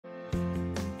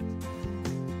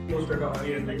co-host of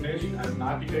Hari and Vignesh. I'm an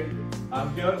architect.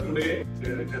 I'm here today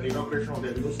at the inauguration of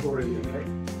the new store in Chennai.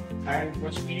 And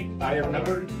firstly, I have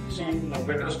never seen a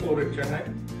better store in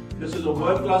Chennai. This is a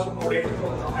world-class product,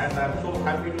 and I'm so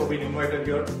happy to have been invited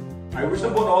here. I wish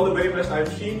them both all the very best.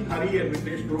 I've seen Hari and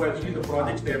Vignesh grow. I've seen the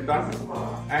projects they have done,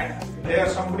 and they are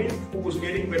somebody who is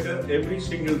getting better every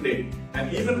single day.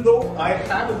 And even though I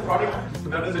have a product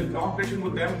that is in competition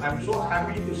with them, I'm so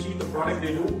happy to see the product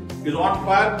they do is on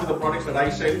par with the products that I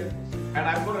sell. And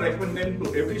I'm going to recommend them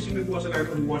to every single person I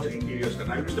know who wants interiors.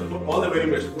 And I wish them both all the very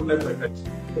best. Good luck, my friends.